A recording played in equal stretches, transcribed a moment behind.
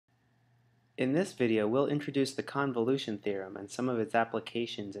In this video, we'll introduce the convolution theorem and some of its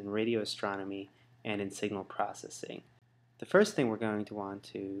applications in radio astronomy and in signal processing. The first thing we're going to want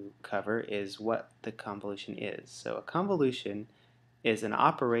to cover is what the convolution is. So a convolution is an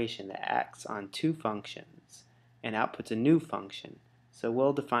operation that acts on two functions and outputs a new function. So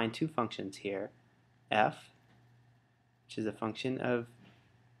we'll define two functions here, f, which is a function of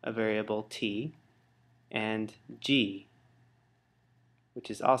a variable t, and g, which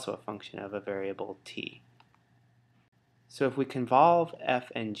is also a function of a variable t. So if we convolve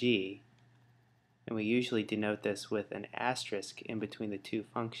f and g, and we usually denote this with an asterisk in between the two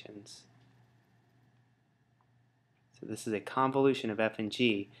functions. So this is a convolution of f and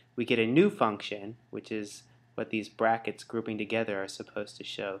g. We get a new function, which is what these brackets grouping together are supposed to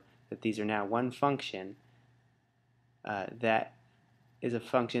show, that these are now one function that is a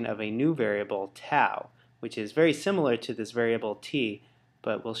function of a new variable tau, which is very similar to this variable t,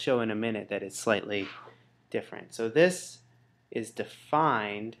 but we'll show in a minute that it's slightly different. So this is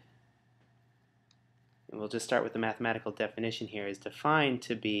defined, and we'll just start with the mathematical definition here, is defined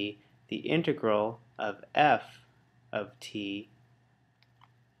to be the integral of f of t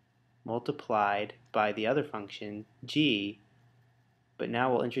multiplied by the other function g, but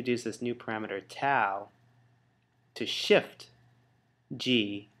now we'll introduce this new parameter tau to shift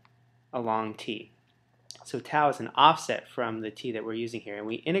g along t. So tau is an offset from the t that we're using here, and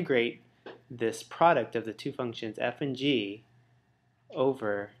we integrate this product of the two functions f and g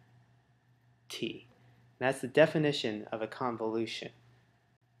over t. And that's the definition of a convolution.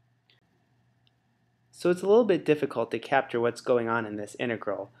 So it's a little bit difficult to capture what's going on in this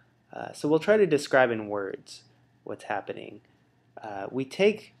integral. So we'll try to describe in words what's happening. We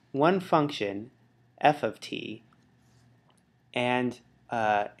take one function, f of t, and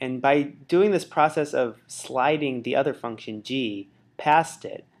by doing this process of sliding the other function g past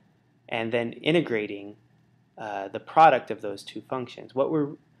it and then integrating the product of those two functions, what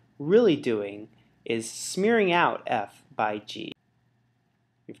we're really doing is smearing out f by g.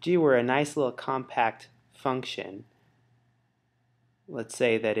 If g were a nice little compact function, let's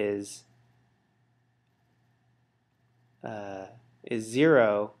say that is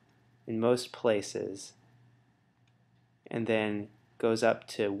 0 in most places, and then goes up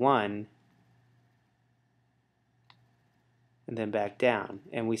to 1 and then back down,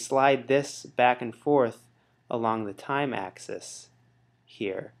 and we slide this back and forth along the time axis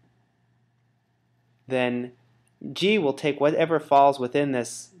here, then g will take whatever falls within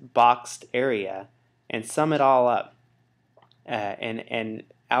this boxed area and sum it all up and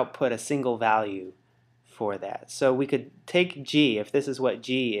output a single value for that. So we could take g, if this is what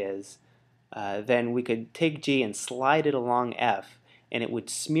g is, then we could take g and slide it along f, and it would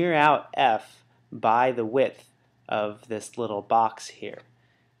smear out f by the width of this little box here.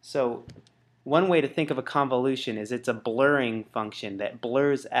 So one way to think of a convolution is it's a blurring function that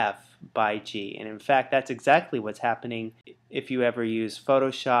blurs f by g, and in fact that's exactly what's happening if you ever use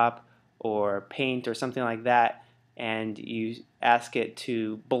Photoshop or Paint or something like that and you ask it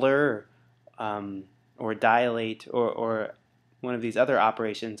to blur or dilate or one of these other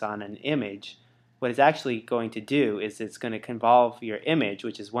operations on an image. What it's actually going to do is it's going to convolve your image,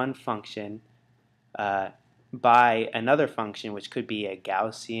 which is one function, by another function, which could be a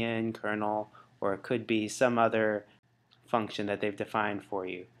Gaussian kernel, or it could be some other function that they've defined for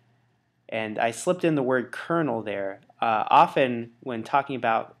you. And I slipped in the word kernel there. Often when talking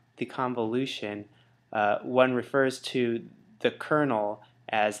about the convolution, one refers to the kernel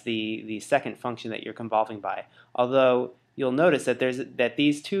as the second function that you're convolving by. Although you'll notice that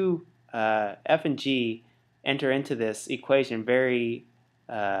these two f and g enter into this equation very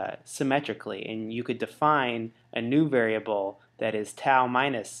symmetrically, and you could define a new variable that is tau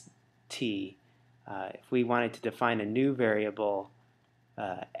minus t. If we wanted to define a new variable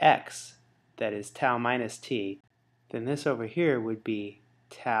x that is tau minus t, then this over here would be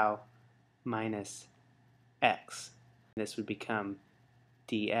tau minus x. This would become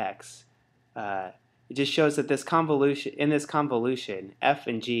dx. It just shows that in this convolution, f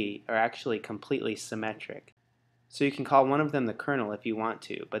and g are actually completely symmetric. So you can call one of them the kernel if you want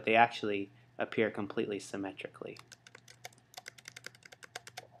to, but they actually appear completely symmetrically.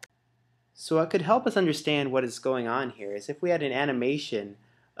 So what could help us understand what is going on here is if we had an animation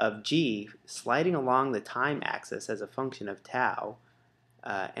of g sliding along the time axis as a function of tau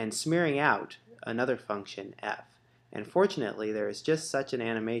and smearing out another function f. And fortunately, there is just such an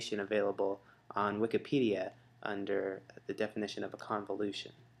animation available on Wikipedia under the definition of a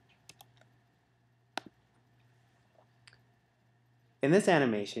convolution. In this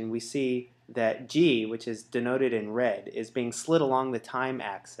animation, we see that g, which is denoted in red, is being slid along the time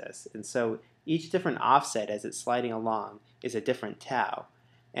axis. And so each different offset as it's sliding along is a different tau.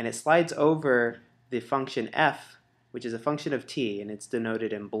 And it slides over the function f, which is a function of t, and it's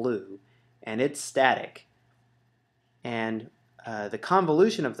denoted in blue, and it's static. And the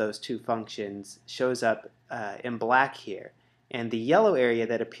convolution of those two functions shows up in black here. And the yellow area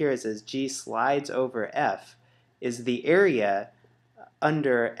that appears as g slides over f is the area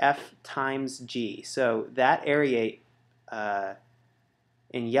under f times g. So that area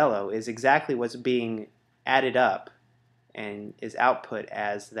in yellow is exactly what's being added up and is output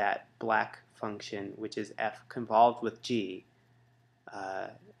as that black function, which is f convolved with g,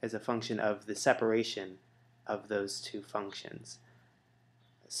 as a function of the separation of those two functions.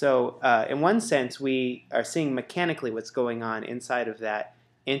 So in one sense, we are seeing mechanically what's going on inside of that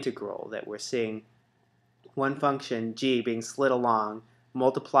integral, that we're seeing one function, g, being slid along,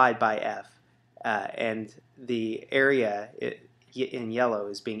 multiplied by f, and the area in yellow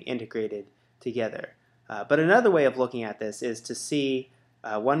is being integrated together. But another way of looking at this is to see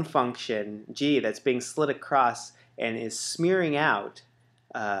one function, g, that's being slid across and is smearing out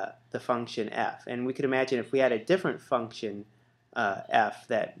the function f. And we could imagine if we had a different function, f,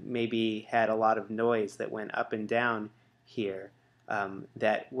 that maybe had a lot of noise that went up and down here,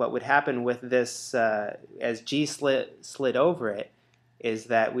 that what would happen with this as g slid over it is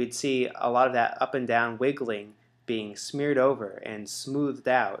that we'd see a lot of that up and down wiggling being smeared over and smoothed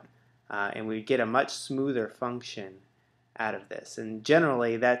out, and we'd get a much smoother function out of this. And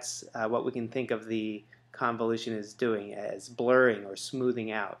generally that's what we can think of the convolution as doing, as blurring or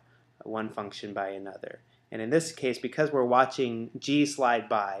smoothing out one function by another. And in this case, because we're watching g slide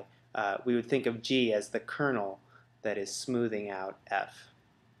by, we would think of g as the kernel that is smoothing out f.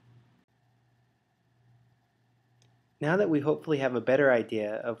 Now that we hopefully have a better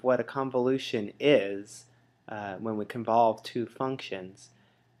idea of what a convolution is when we convolve two functions,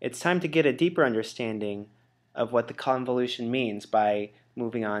 it's time to get a deeper understanding of what the convolution means by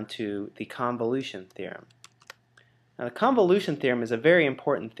moving on to the convolution theorem. Now, the convolution theorem is a very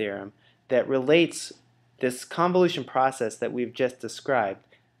important theorem that relates this convolution process that we've just described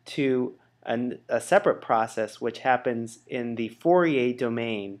to a separate process which happens in the Fourier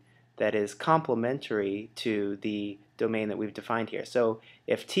domain that is complementary to the domain that we've defined here. So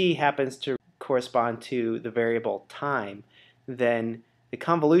if t happens to correspond to the variable time, then the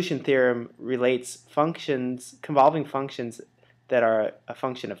convolution theorem relates functions, convolving functions that are a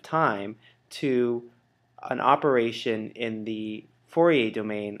function of time, to an operation in the Fourier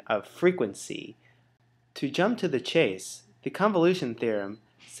domain of frequency. To jump to the chase, the convolution theorem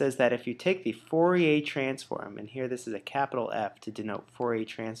says that if you take the Fourier transform, and here this is a capital F to denote Fourier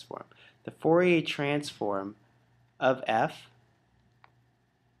transform, the Fourier transform of f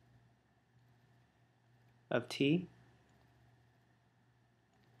of t,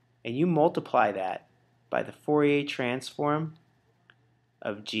 and you multiply that by the Fourier transform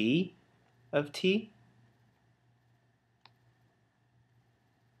of g of t,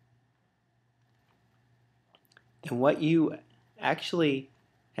 then what you actually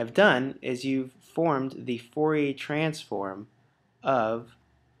have done is you've formed the Fourier transform of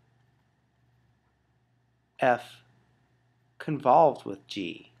f convolved with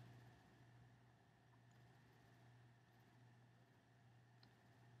g.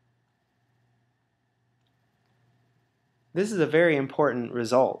 This is a very important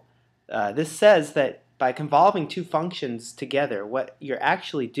result. This says that by convolving two functions together, what you're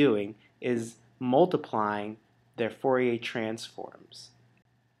actually doing is multiplying their Fourier transforms.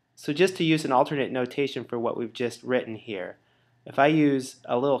 So just to use an alternate notation for what we've just written here, if I use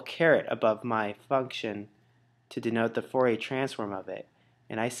a little caret above my function to denote the Fourier transform of it,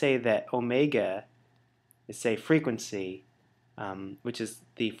 and I say that omega is, say, frequency, which is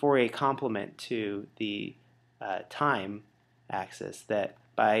the Fourier complement to the time axis, that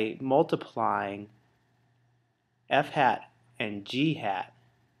by multiplying f hat and g hat,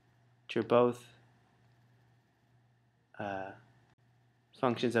 which are both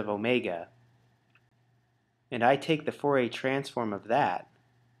functions of omega, and I take the Fourier transform of that,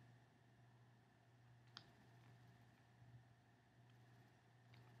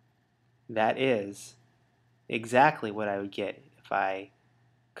 that is exactly what I would get if I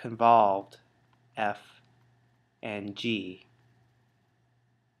convolved f and g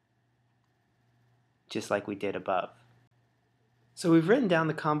just like we did above. So we've written down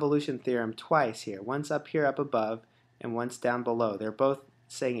the convolution theorem twice here, once up here up above and once down below. They're both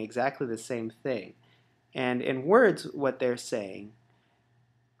saying exactly the same thing. And in words, what they're saying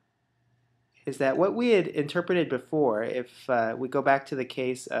is that what we had interpreted before, if we go back to the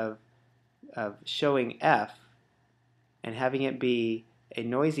case of of showing f and having it be a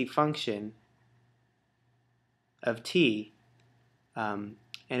noisy function of t. And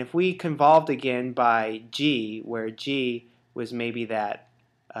if we convolved again by g, where g was maybe that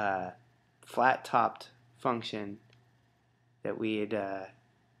flat-topped function that we had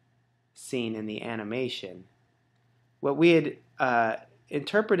seen in the animation, what we had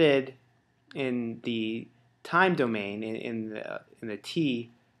interpreted in the time domain, in the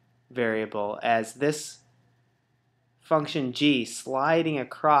t variable, as this function g sliding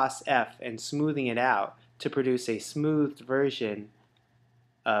across f and smoothing it out to produce a smoothed version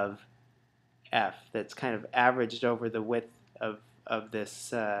of f that's kind of averaged over the width of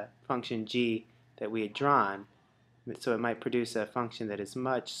this function g that we had drawn. So it might produce a function that is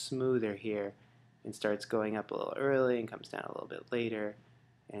much smoother here and starts going up a little early and comes down a little bit later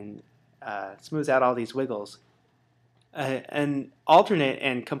and smooths out all these wiggles. An alternate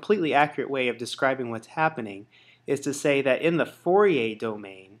and completely accurate way of describing what's happening is to say that in the Fourier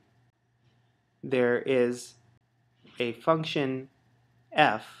domain there is a function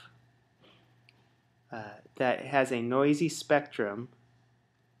f that has a noisy spectrum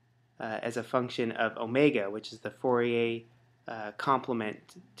as a function of omega, which is the Fourier complement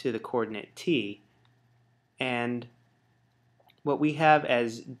to the coordinate t. And what we have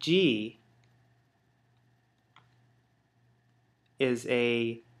as g is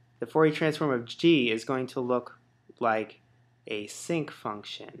the Fourier transform of g is going to look like a sinc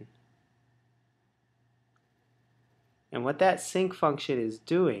function. And what that sinc function is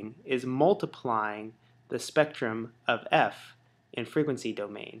doing is multiplying the spectrum of f in frequency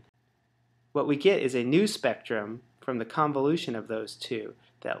domain. What we get is a new spectrum from the convolution of those two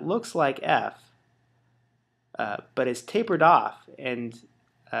that looks like f, but is tapered off and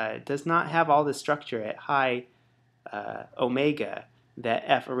does not have all the structure at high omega that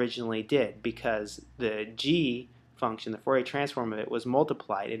f originally did, because the g function, the Fourier transform of it, was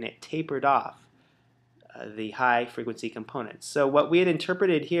multiplied and it tapered off the high frequency components. So what we had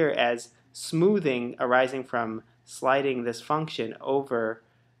interpreted here as smoothing arising from sliding this function over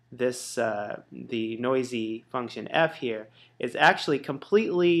this the noisy function f here is actually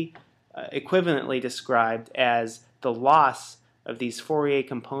completely equivalently described as the loss of these Fourier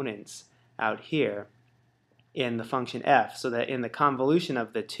components out here in the function f, so that in the convolution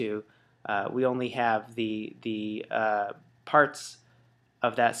of the two we only have the parts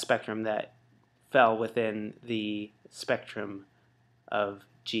of that spectrum that fell within the spectrum of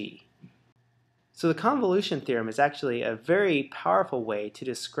g. So the convolution theorem is actually a very powerful way to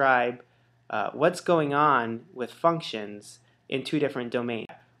describe what's going on with functions in two different domains.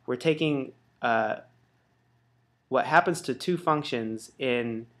 We're taking what happens to two functions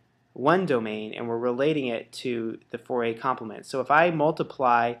in one domain and we're relating it to the Fourier complement. So if I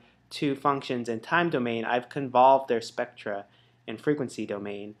multiply two functions in time domain, I've convolved their spectra in frequency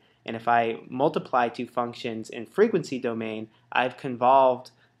domain. And if I multiply two functions in frequency domain, I've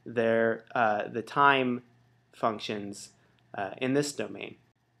convolved the time functions in this domain.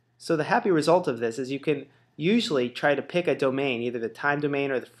 So the happy result of this is you can usually try to pick a domain, either the time domain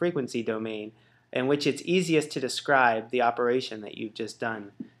or the frequency domain, in which it's easiest to describe the operation that you've just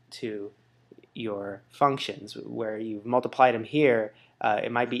done to your functions. Where you've multiplied them here,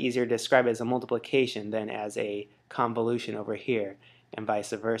 it might be easier to describe it as a multiplication than as a convolution over here, and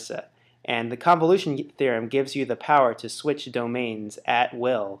vice versa. And the convolution theorem gives you the power to switch domains at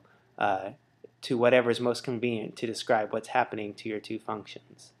will to whatever is most convenient to describe what's happening to your two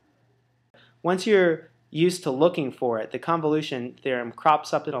functions. Once you're used to looking for it, the convolution theorem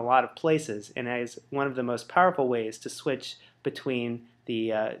crops up in a lot of places and is one of the most powerful ways to switch between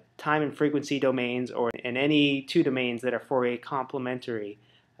the time and frequency domains, or in any two domains that are Fourier complementary.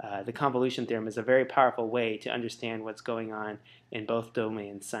 The convolution theorem is a very powerful way to understand what's going on in both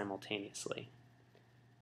domains simultaneously.